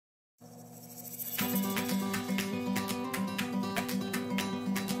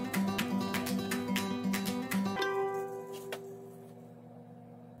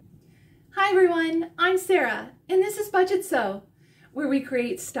everyone, I'm Sarah, and this is Budgetsew, where we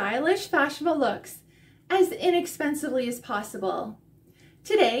create stylish, fashionable looks as inexpensively as possible.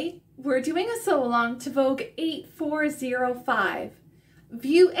 Today, we're doing a sew-along to Vogue 8405,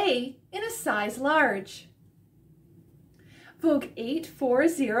 View A in a size large. Vogue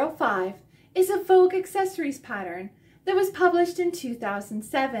 8405 is a Vogue accessories pattern that was published in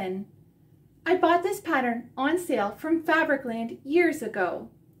 2007. I bought this pattern on sale from Fabricland years ago.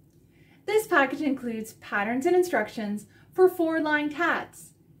 This package includes patterns and instructions for 4 lined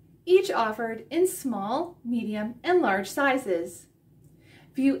hats, each offered in small, medium, and large sizes.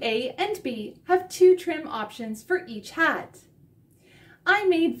 View A and B have 2 trim options for each hat. I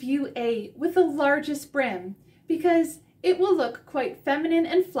made View A with the largest brim because it will look quite feminine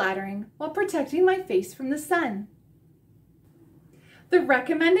and flattering while protecting my face from the sun. The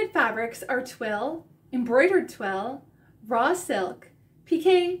recommended fabrics are twill, embroidered twill, raw silk,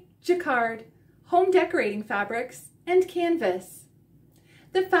 piqué, jacquard, home decorating fabrics, and canvas.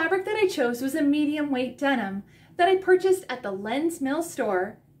 The fabric that I chose was a medium weight denim that I purchased at the Lens Mill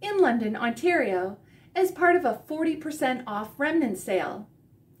store in London, Ontario, as part of a 40% off remnant sale.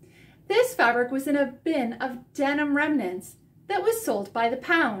 This fabric was in a bin of denim remnants that was sold by the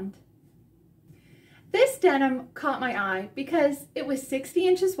pound. This denim caught my eye because it was 60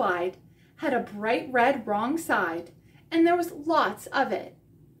 inches wide, had a bright red wrong side, and there was lots of it.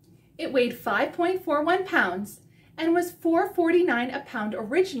 It weighed 5.41 pounds and was $4.49 a pound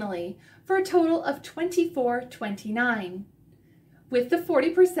originally for a total of $24.29. With the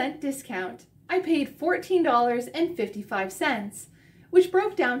 40% discount, I paid $14.55, which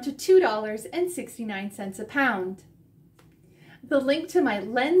broke down to $2.69 a pound. The link to my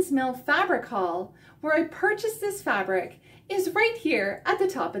Lens Mill fabric haul, where I purchased this fabric, is right here at the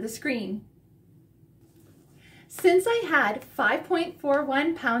top of the screen. Since I had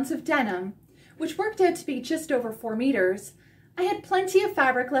 5.41 pounds of denim, which worked out to be just over 4 meters, I had plenty of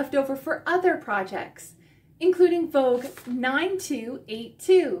fabric left over for other projects, including Vogue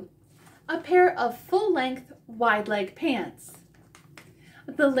 9282, a pair of full-length wide leg pants.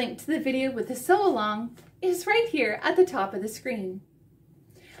 The link to the video with the sew-along is right here at the top of the screen.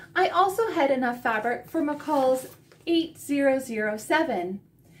 I also had enough fabric for McCall's 8007,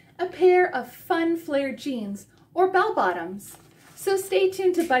 a pair of fun flared jeans or bell bottoms, so stay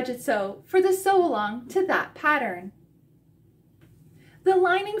tuned to Budgetsew for the sew-along to that pattern. The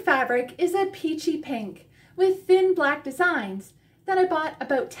lining fabric is a peachy pink with thin black designs that I bought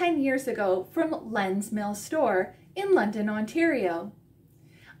about 10 years ago from Lens Mill store in London, Ontario.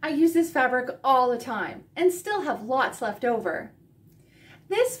 I use this fabric all the time and still have lots left over.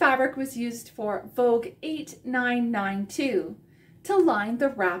 This fabric was used for Vogue 8992 to line the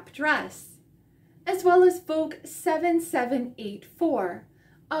wrap dress, as well as Vogue 7784,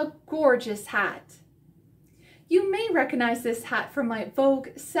 a gorgeous hat. You may recognize this hat from my Vogue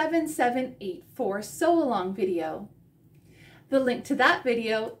 7784 sew-along video. The link to that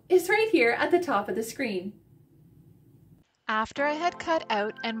video is right here at the top of the screen. After I had cut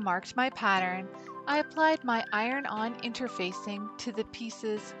out and marked my pattern, I applied my iron-on interfacing to the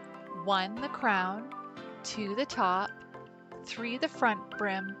pieces 1 the crown, 2 the top, 3 the front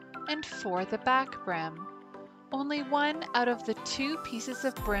brim, and 4 the back brim. Only 1 out of the 2 pieces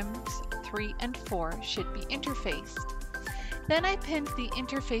of brims 3 and 4 should be interfaced. Then I pinned the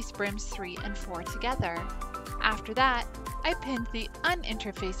interfaced brims 3 and 4 together. After that, I pinned the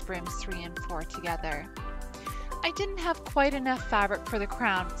uninterfaced brims 3 and 4 together. I didn't have quite enough fabric for the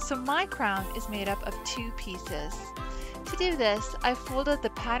crown, so my crown is made up of 2 pieces. To do this, I folded the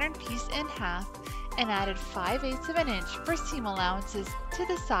pattern piece in half and added 5/8 of an inch for seam allowances to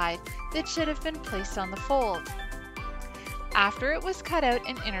the side that should have been placed on the fold. After it was cut out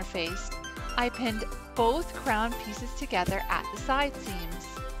and interfaced, I pinned both crown pieces together at the side seams.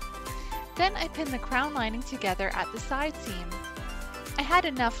 Then I pinned the crown lining together at the side seam. I had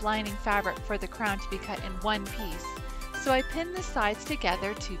enough lining fabric for the crown to be cut in 1 piece, so I pinned the sides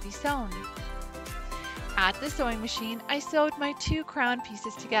together to be sewn. At the sewing machine, I sewed my 2 crown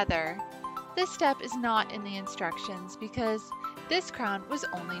pieces together. This step is not in the instructions because this crown was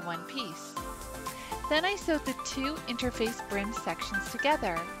only 1 piece. Then I sewed the 2 interfaced brim sections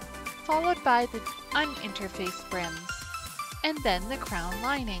together, followed by the uninterfaced brims, and then the crown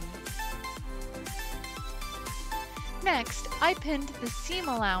lining. Next, I pinned the seam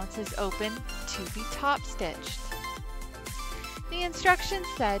allowances open to be top stitched. The instructions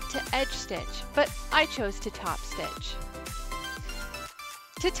said to edge stitch, but I chose to top stitch.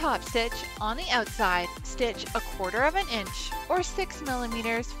 To top stitch, on the outside, stitch 1/4 inch or 6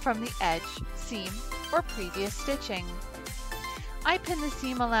 millimeters from the edge, seam, or previous stitching. I pin the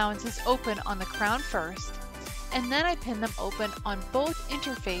seam allowances open on the crown first, and then I pin them open on both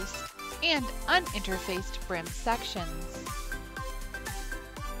interfaced and uninterfaced brim sections.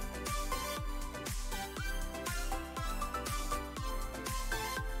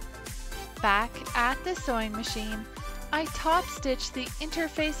 Back at the sewing machine, I top stitch the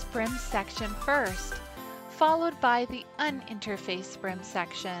interface brim section first, followed by the uninterfaced brim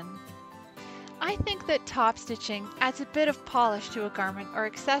section. I think that top stitching adds a bit of polish to a garment or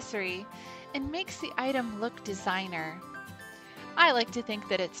accessory and makes the item look designer. I like to think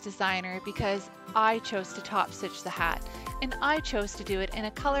that it's designer because I chose to top stitch the hat, and I chose to do it in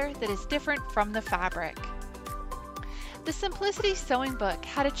a color that is different from the fabric. The Simplicity Sewing book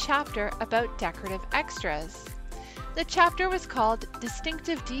had a chapter about decorative extras. The chapter was called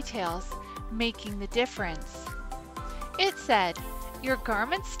Distinctive Details, Making the Difference. It said, your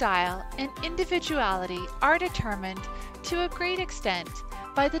garment style and individuality are determined to a great extent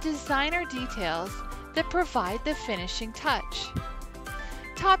by the designer details that provide the finishing touch.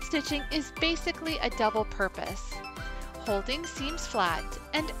 Top stitching is basically a double purpose, holding seams flat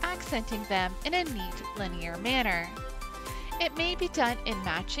and accenting them in a neat linear manner. It may be done in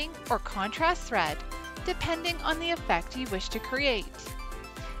matching or contrast thread, depending on the effect you wish to create.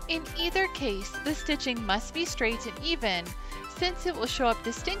 In either case, the stitching must be straight and even, since it will show up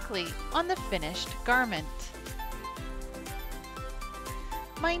distinctly on the finished garment.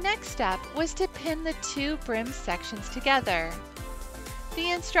 My next step was to pin the two brim sections together.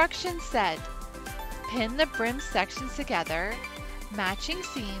 The instructions said, pin the brim sections together, matching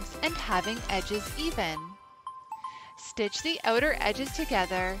seams and having edges even. Stitch the outer edges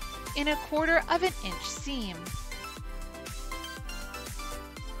together in 1/4 inch seam.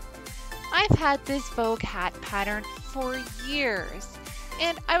 I've had this Vogue hat pattern for years,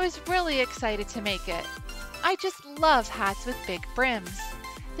 and I was really excited to make it. I just love hats with big brims.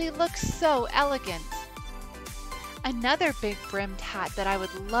 They look so elegant. Another big brimmed hat that I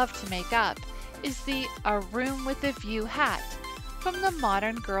would love to make up is the A Room with a View hat from the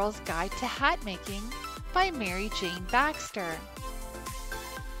Modern Girl's Guide to Hatmaking by Mary Jane Baxter.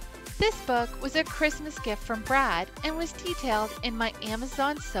 This book was a Christmas gift from Brad and was detailed in my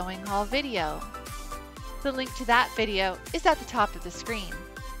Amazon sewing haul video. The link to that video is at the top of the screen.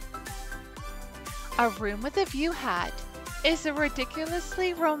 A Room with a View hat is a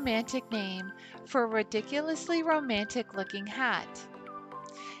ridiculously romantic name for a ridiculously romantic looking hat.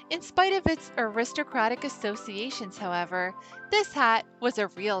 In spite of its aristocratic associations, however, this hat was a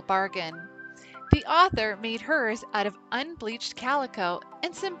real bargain. The author made hers out of unbleached calico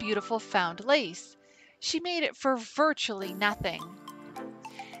and some beautiful found lace. She made it for virtually nothing.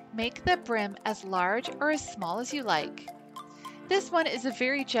 Make the brim as large or as small as you like. This one is a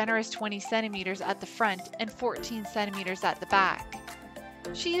very generous 20 centimeters at the front and 14 centimeters at the back.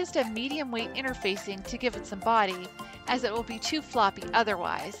 She used a medium weight interfacing to give it some body, as it will be too floppy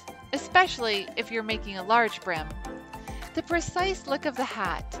otherwise, especially if you're making a large brim. The precise look of the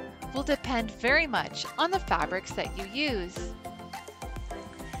hat will depend very much on the fabrics that you use.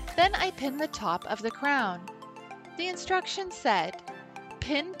 Then I pin the top of the crown. The instructions said,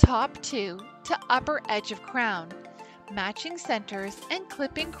 pin top 2 to upper edge of crown, matching centers and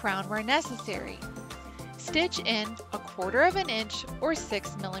clipping crown where necessary. Stitch in 1/4 inch or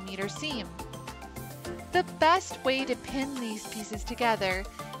 6 millimeter seam. The best way to pin these pieces together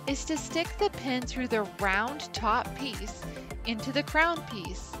is to stick the pin through the round top piece into the crown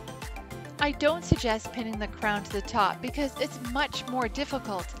piece. I don't suggest pinning the crown to the top because it's much more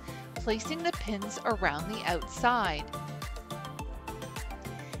difficult placing the pins around the outside.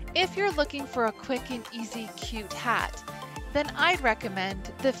 If you're looking for a quick and easy cute hat, then I'd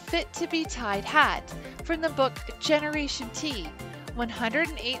recommend the Fit to be Tied hat from the book Generation T,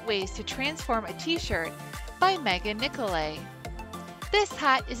 108 Ways to Transform a T-shirt by Megan Nicolay. This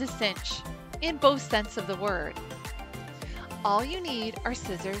hat is a cinch, in both sense of the word. All you need are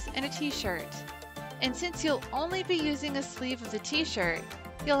scissors and a t-shirt. And since you'll only be using a sleeve of the t-shirt,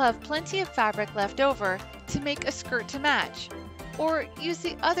 you'll have plenty of fabric left over to make a skirt to match, or use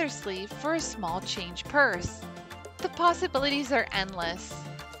the other sleeve for a small change purse. The possibilities are endless.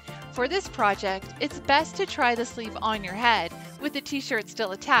 For this project, it's best to try the sleeve on your head with the t-shirt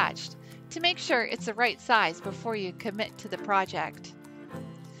still attached to make sure it's the right size before you commit to the project.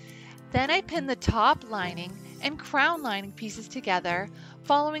 Then I pin the top lining and crown lining pieces together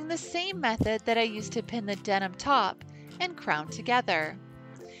following the same method that I used to pin the denim top and crown together.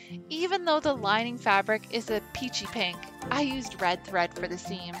 Even though the lining fabric is a peachy pink, I used red thread for the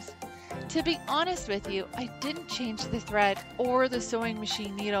seams. To be honest with you, I didn't change the thread or the sewing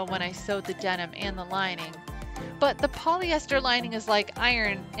machine needle when I sewed the denim and the lining. but the polyester lining is like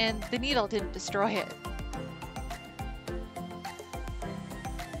iron and the needle didn't destroy it.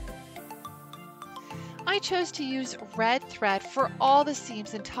 I chose to use red thread for all the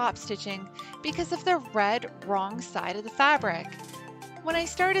seams and top stitching because of the red wrong side of the fabric. When I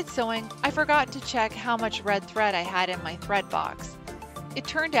started sewing, I forgot to check how much red thread I had in my thread box. It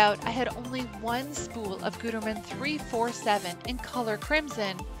turned out I had only one spool of Gutermann 347 in color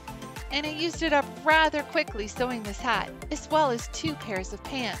crimson, and I used it up rather quickly sewing this hat, as well as 2 pairs of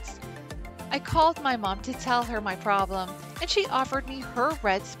pants. I called my mom to tell her my problem, and she offered me her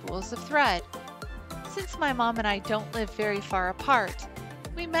red spools of thread. Since my mom and I don't live very far apart,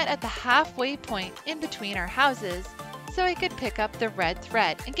 we met at the halfway point in between our houses so I could pick up the red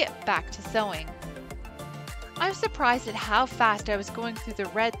thread and get back to sewing. I was surprised at how fast I was going through the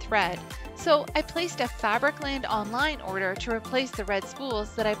red thread, so I placed a Fabricland online order to replace the red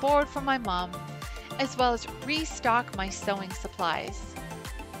spools that I borrowed from my mom, as well as restock my sewing supplies.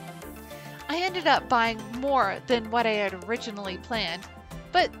 I ended up buying more than what I had originally planned,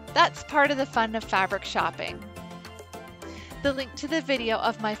 but that's part of the fun of fabric shopping. The link to the video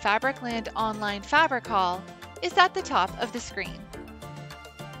of my Fabricland online fabric haul is at the top of the screen.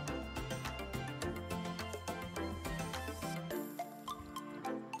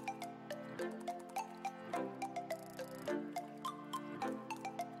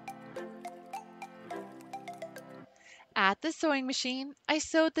 At the sewing machine, I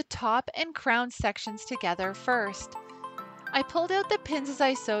sewed the top and crown sections together first. I pulled out the pins as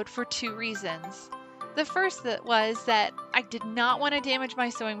I sewed for 2 reasons. The first was that I did not want to damage my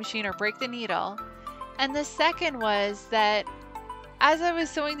sewing machine or break the needle. And the second was that as I was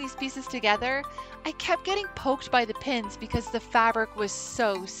sewing these pieces together, I kept getting poked by the pins because the fabric was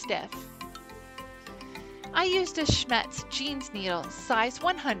so stiff. I used a Schmetz jeans needle size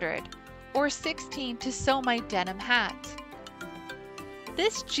 100 or 16 to sew my denim hat.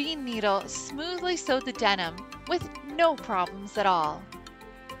 This jean needle smoothly sewed the denim with no problems at all.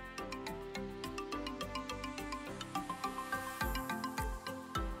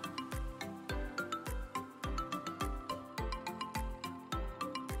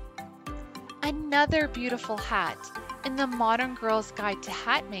 Another beautiful hat in the Modern Girl's Guide to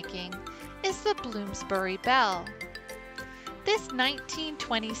Hat Making is the Bloomsbury Belle. This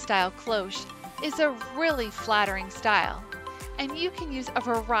 1920s style cloche is a really flattering style, and you can use a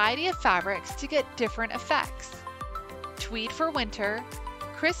variety of fabrics to get different effects. Tweed for winter,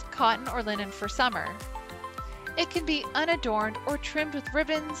 crisp cotton or linen for summer. It can be unadorned or trimmed with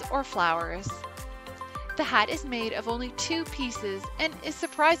ribbons or flowers. The hat is made of only 2 pieces and is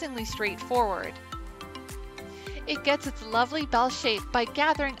surprisingly straightforward. It gets its lovely bell shape by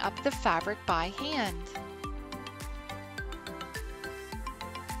gathering up the fabric by hand.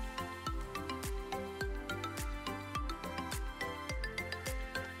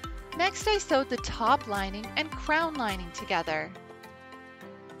 Next, I sewed the top lining and crown lining together.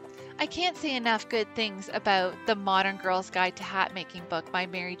 I can't say enough good things about the Modern Girl's Guide to Hat Making book by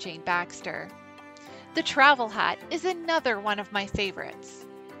Mary Jane Baxter. The travel hat is another one of my favorites.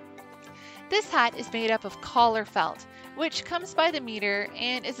 This hat is made up of collar felt, which comes by the meter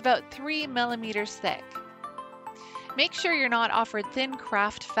and is about 3 millimeters thick. Make sure you're not offered thin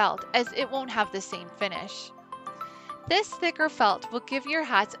craft felt, as it won't have the same finish. This thicker felt will give your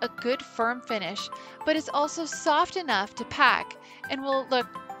hats a good firm finish, but is also soft enough to pack and will look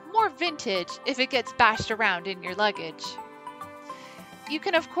more vintage if it gets bashed around in your luggage. You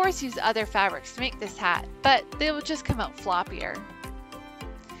can of course use other fabrics to make this hat, but they will just come out floppier.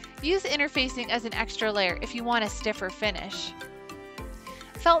 Use interfacing as an extra layer if you want a stiffer finish.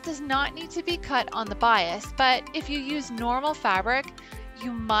 Felt does not need to be cut on the bias, but if you use normal fabric,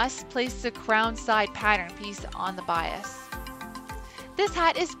 you must place the crown side pattern piece on the bias. This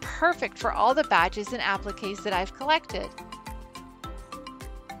hat is perfect for all the badges and appliques that I've collected.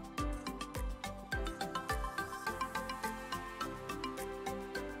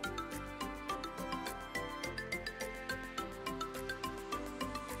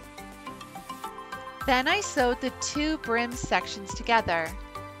 Then I sewed the 2 brim sections together.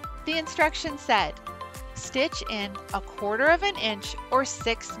 The instructions said, stitch in 1/4 inch or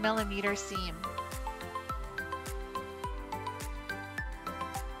 6 millimeter seam.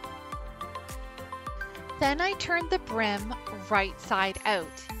 Then I turned the brim right side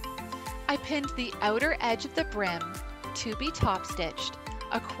out. I pinned the outer edge of the brim to be top stitched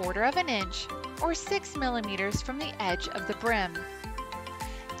 1/4 inch or 6 millimeters from the edge of the brim.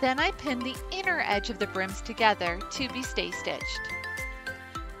 Then I pinned the inner edge of the brims together to be stay stitched.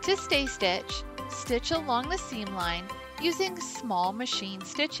 To stay stitch, stitch along the seam line using small machine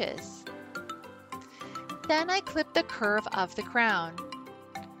stitches. Then I clip the curve of the crown.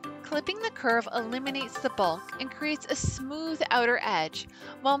 Clipping the curve eliminates the bulk and creates a smooth outer edge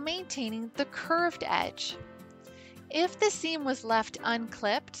while maintaining the curved edge. If the seam was left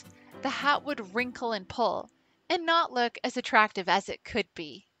unclipped, the hat would wrinkle and pull and not look as attractive as it could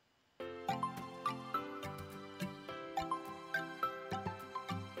be.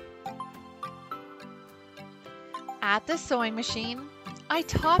 At the sewing machine, I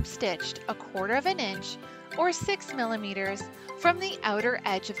top stitched 1/4 inch or 6 millimeters from the outer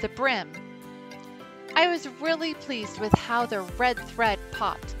edge of the brim. I was really pleased with how the red thread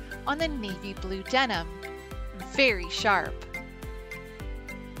popped on the navy blue denim. Very sharp.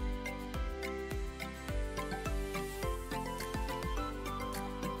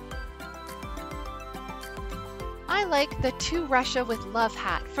 I like the To Russia with Love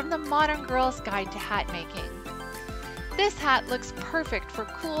hat from the Modern Girl's Guide to Hat Making. This hat looks perfect for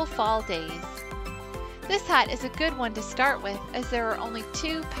cool fall days. This hat is a good one to start with as there are only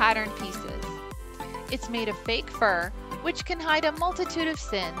 2 pattern pieces. It's made of fake fur, which can hide a multitude of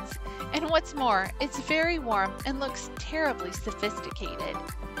sins, and what's more, it's very warm and looks terribly sophisticated.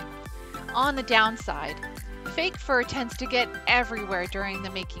 On the downside, fake fur tends to get everywhere during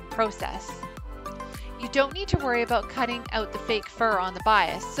the making process. You don't need to worry about cutting out the fake fur on the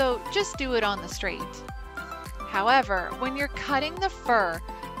bias, so just do it on the straight. However, when you're cutting the fur,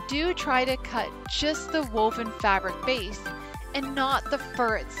 do try to cut just the woven fabric base and not the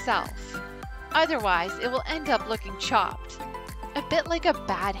fur itself. Otherwise, it will end up looking chopped, a bit like a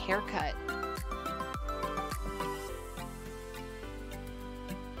bad haircut.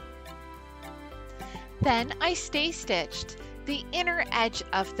 Then I stay stitched the inner edge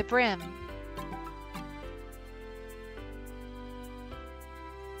of the brim.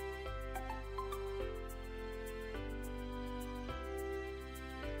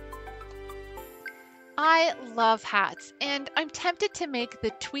 I love hats, and I'm tempted to make the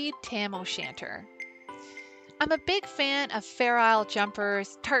tweed tam o' shanter. I'm a big fan of Fair Isle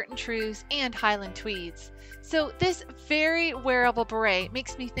jumpers, tartan trews, and Highland tweeds, so this very wearable beret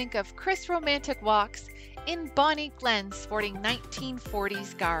makes me think of crisp romantic walks in Bonnie Glen sporting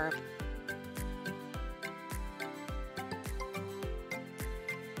 1940s garb.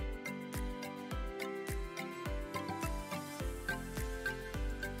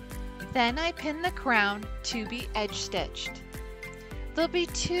 Then I pin the crown to be edge stitched. There'll be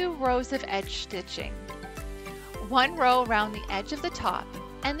 2 rows of edge stitching. 1 row around the edge of the top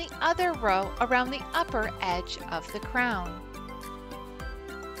and the other row around the upper edge of the crown.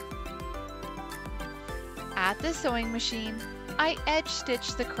 At the sewing machine, I edge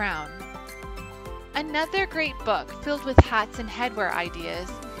stitch the crown. Another great book filled with hats and headwear ideas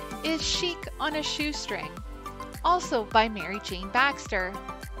is Chic on a Shoestring, also by Mary Jane Baxter.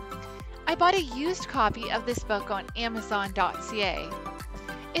 I bought a used copy of this book on Amazon.ca.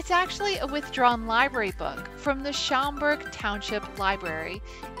 It's actually a withdrawn library book from the Schaumburg Township Library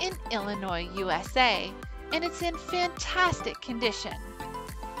in Illinois, USA, and it's in fantastic condition.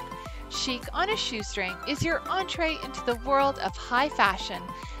 Chic on a Shoestring is your entree into the world of high fashion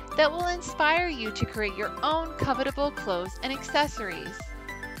that will inspire you to create your own covetable clothes and accessories.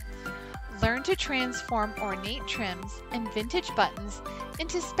 Learn to transform ornate trims and vintage buttons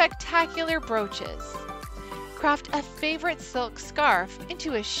into spectacular brooches. Craft a favorite silk scarf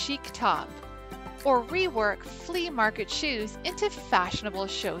into a chic top, or rework flea market shoes into fashionable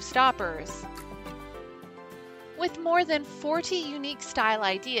showstoppers. With more than 40 unique style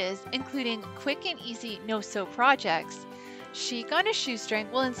ideas, including quick and easy no-sew projects, Chic on a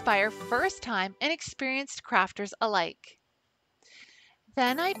Shoestring will inspire first-time and experienced crafters alike.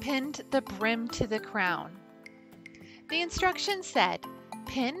 Then I pinned the brim to the crown. The instructions said,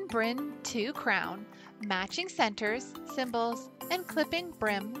 pin brim to crown, matching centers, symbols, and clipping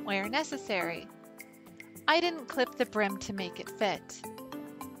brim where necessary. I didn't clip the brim to make it fit.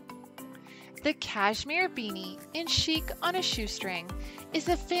 The cashmere beanie in Chic on a Shoestring is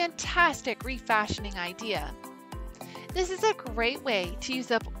a fantastic refashioning idea. This is a great way to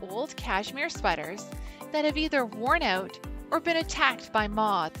use up old cashmere sweaters that have either worn out or been attacked by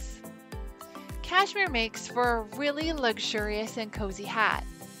moths. Cashmere makes for a really luxurious and cozy hat.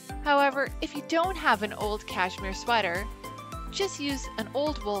 However, if you don't have an old cashmere sweater, just use an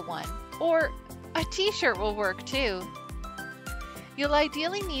old wool one, or a t-shirt will work too. You'll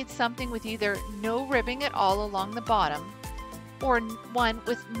ideally need something with either no ribbing at all along the bottom, or one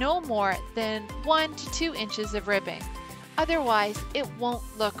with no more than 1 to 2 inches of ribbing. Otherwise, it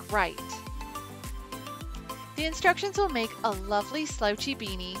won't look right. The instructions will make a lovely slouchy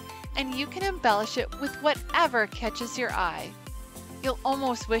beanie, and you can embellish it with whatever catches your eye. You'll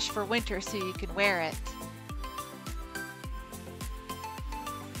almost wish for winter so you can wear it.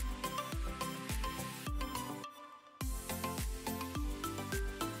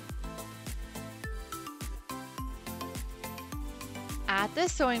 At the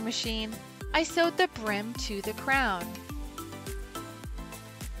sewing machine, I sewed the brim to the crown.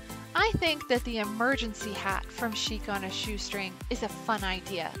 I think that the emergency hat from Chic on a Shoestring is a fun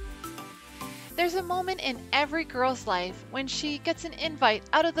idea. There's a moment in every girl's life when she gets an invite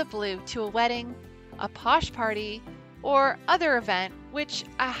out of the blue to a wedding, a posh party, or other event which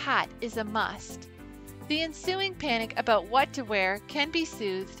a hat is a must. The ensuing panic about what to wear can be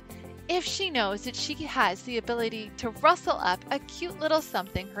soothed if she knows that she has the ability to rustle up a cute little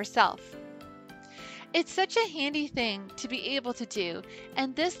something herself. It's such a handy thing to be able to do,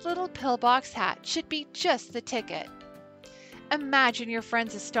 and this little pillbox hat should be just the ticket. Imagine your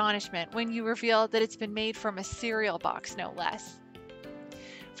friend's astonishment when you reveal that it's been made from a cereal box, no less.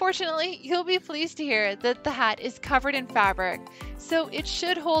 Fortunately, you'll be pleased to hear that the hat is covered in fabric, so it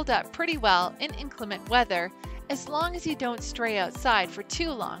should hold up pretty well in inclement weather, as long as you don't stray outside for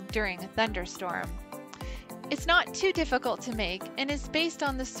too long during a thunderstorm. It's not too difficult to make and is based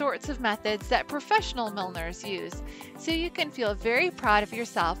on the sorts of methods that professional milliners use, so you can feel very proud of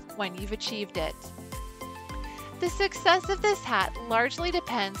yourself when you've achieved it. The success of this hat largely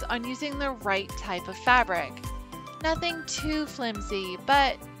depends on using the right type of fabric. Nothing too flimsy,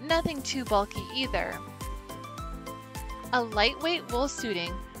 but nothing too bulky either. A lightweight wool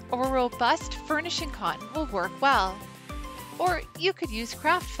suiting or a robust furnishing cotton will work well. Or you could use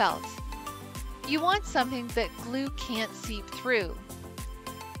craft felt. You want something that glue can't seep through.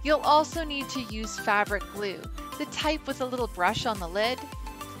 You'll also need to use fabric glue, the type with a little brush on the lid.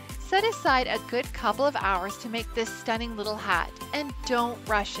 Set aside a good couple of hours to make this stunning little hat, and don't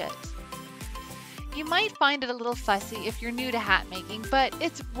rush it. You might find it a little fussy if you're new to hat making, but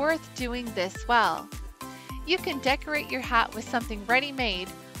it's worth doing this well. You can decorate your hat with something ready-made,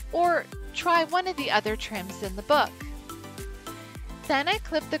 or try one of the other trims in the book. Then I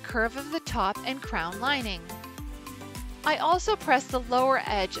clip the curve of the top and crown lining. I also press the lower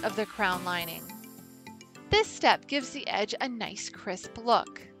edge of the crown lining. This step gives the edge a nice crisp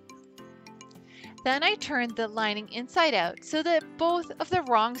look. Then I turned the lining inside out so that both of the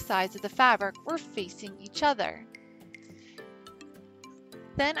wrong sides of the fabric were facing each other.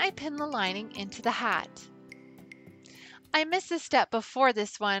 Then I pinned the lining into the hat. I missed a step before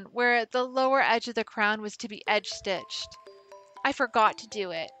this one where the lower edge of the crown was to be edge stitched. I forgot to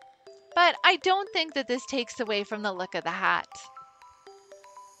do it, but I don't think that this takes away from the look of the hat.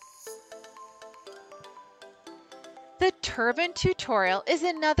 The turban tutorial is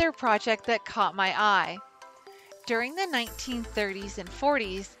another project that caught my eye. During the 1930s and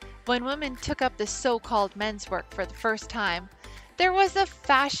 40s, when women took up the so-called men's work for the first time, there was a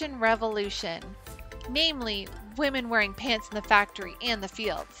fashion revolution, namely women wearing pants in the factory and the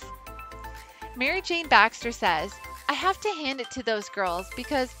fields. Mary Jane Baxter says, "I have to hand it to those girls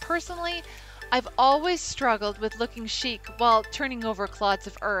because personally, I've always struggled with looking chic while turning over clods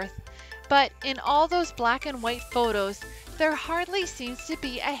of earth. But in all those black and white photos, there hardly seems to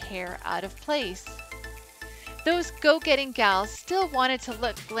be a hair out of place." Those go-getting gals still wanted to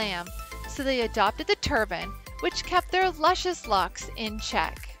look glam, so they adopted the turban, which kept their luscious locks in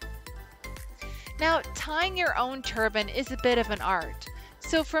check. Now, tying your own turban is a bit of an art,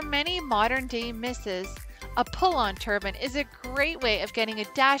 so for many modern-day misses, a pull-on turban is a great way of getting a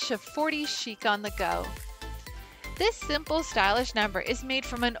dash of 40s chic on the go. This simple, stylish number is made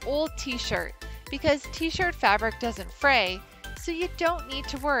from an old t-shirt because t-shirt fabric doesn't fray, so you don't need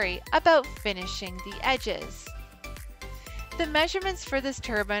to worry about finishing the edges. The measurements for this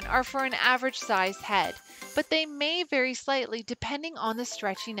turban are for an average size head, but they may vary slightly depending on the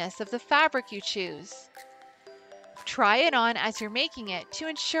stretchiness of the fabric you choose. Try it on as you're making it to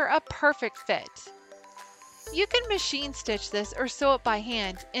ensure a perfect fit. You can machine stitch this or sew it by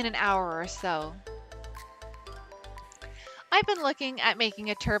hand in an hour or so. I've been looking at making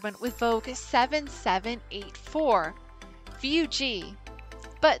a turban with Vogue 7784, VUG,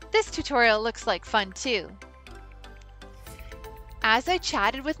 but this tutorial looks like fun too. As I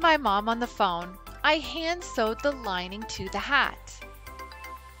chatted with my mom on the phone, I hand sewed the lining to the hat.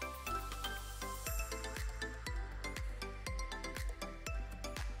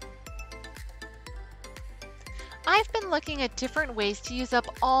 I've been looking at different ways to use up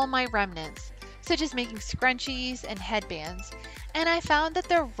all my remnants, such as making scrunchies and headbands, and I found that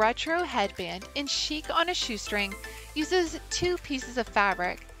the retro headband in Chic on a Shoestring uses 2 pieces of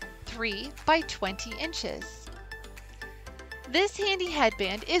fabric, 3 by 20 inches. This handy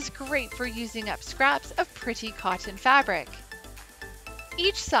headband is great for using up scraps of pretty cotton fabric.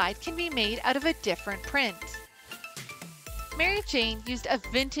 Each side can be made out of a different print. Mary Jane used a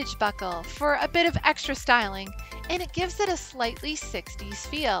vintage buckle for a bit of extra styling, and it gives it a slightly 60s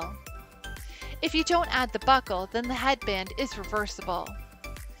feel. If you don't add the buckle, then the headband is reversible.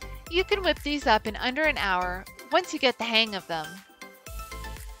 You can whip these up in under an hour once you get the hang of them.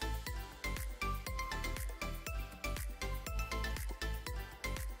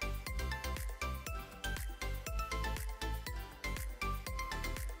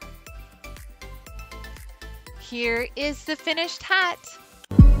 Here is the finished hat.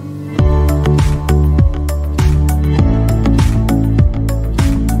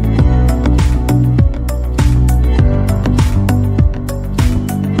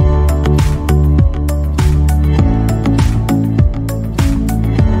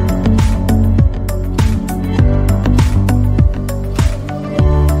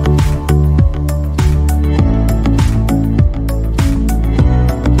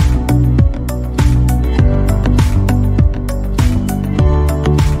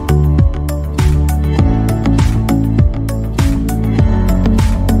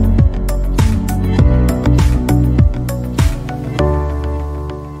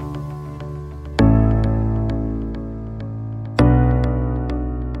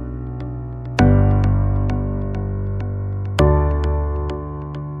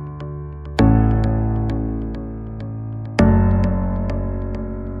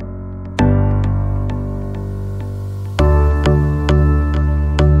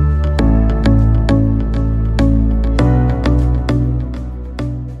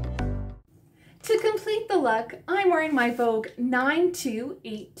 Look, I'm wearing my Vogue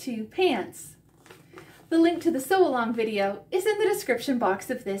 9282 pants. The link to the sew along video is in the description box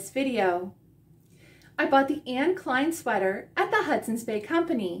of this video. I bought the Anne Klein sweater at the Hudson's Bay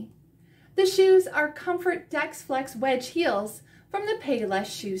Company. The shoes are Comfort Dex Flex wedge heels from the Payless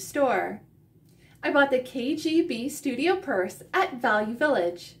Shoe store. I bought the KGB Studio purse at Value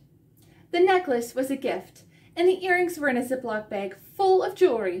Village. The necklace was a gift, and the earrings were in a Ziploc bag full of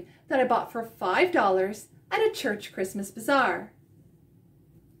jewelry that I bought for $5 at a church Christmas bazaar.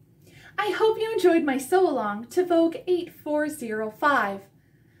 I hope you enjoyed my sew along to Vogue 8405.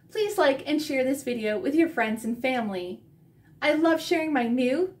 Please like and share this video with your friends and family. I love sharing my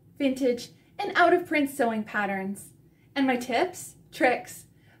new, vintage, and out-of-print sewing patterns, and my tips, tricks,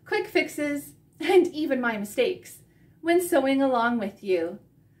 quick fixes, and even my mistakes when sewing along with you.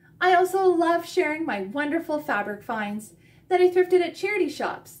 I also love sharing my wonderful fabric finds that I thrifted at charity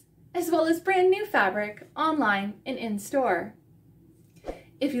shops, as well as brand new fabric online and in store.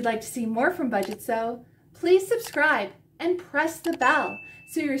 If you'd like to see more from Budgetsew, please subscribe and press the bell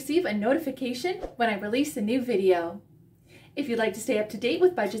so you receive a notification when I release a new video. If you'd like to stay up to date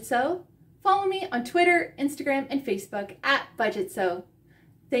with Budgetsew, follow me on Twitter, Instagram, and Facebook at Budgetsew.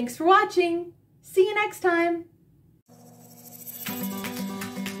 Thanks for watching. See you next time.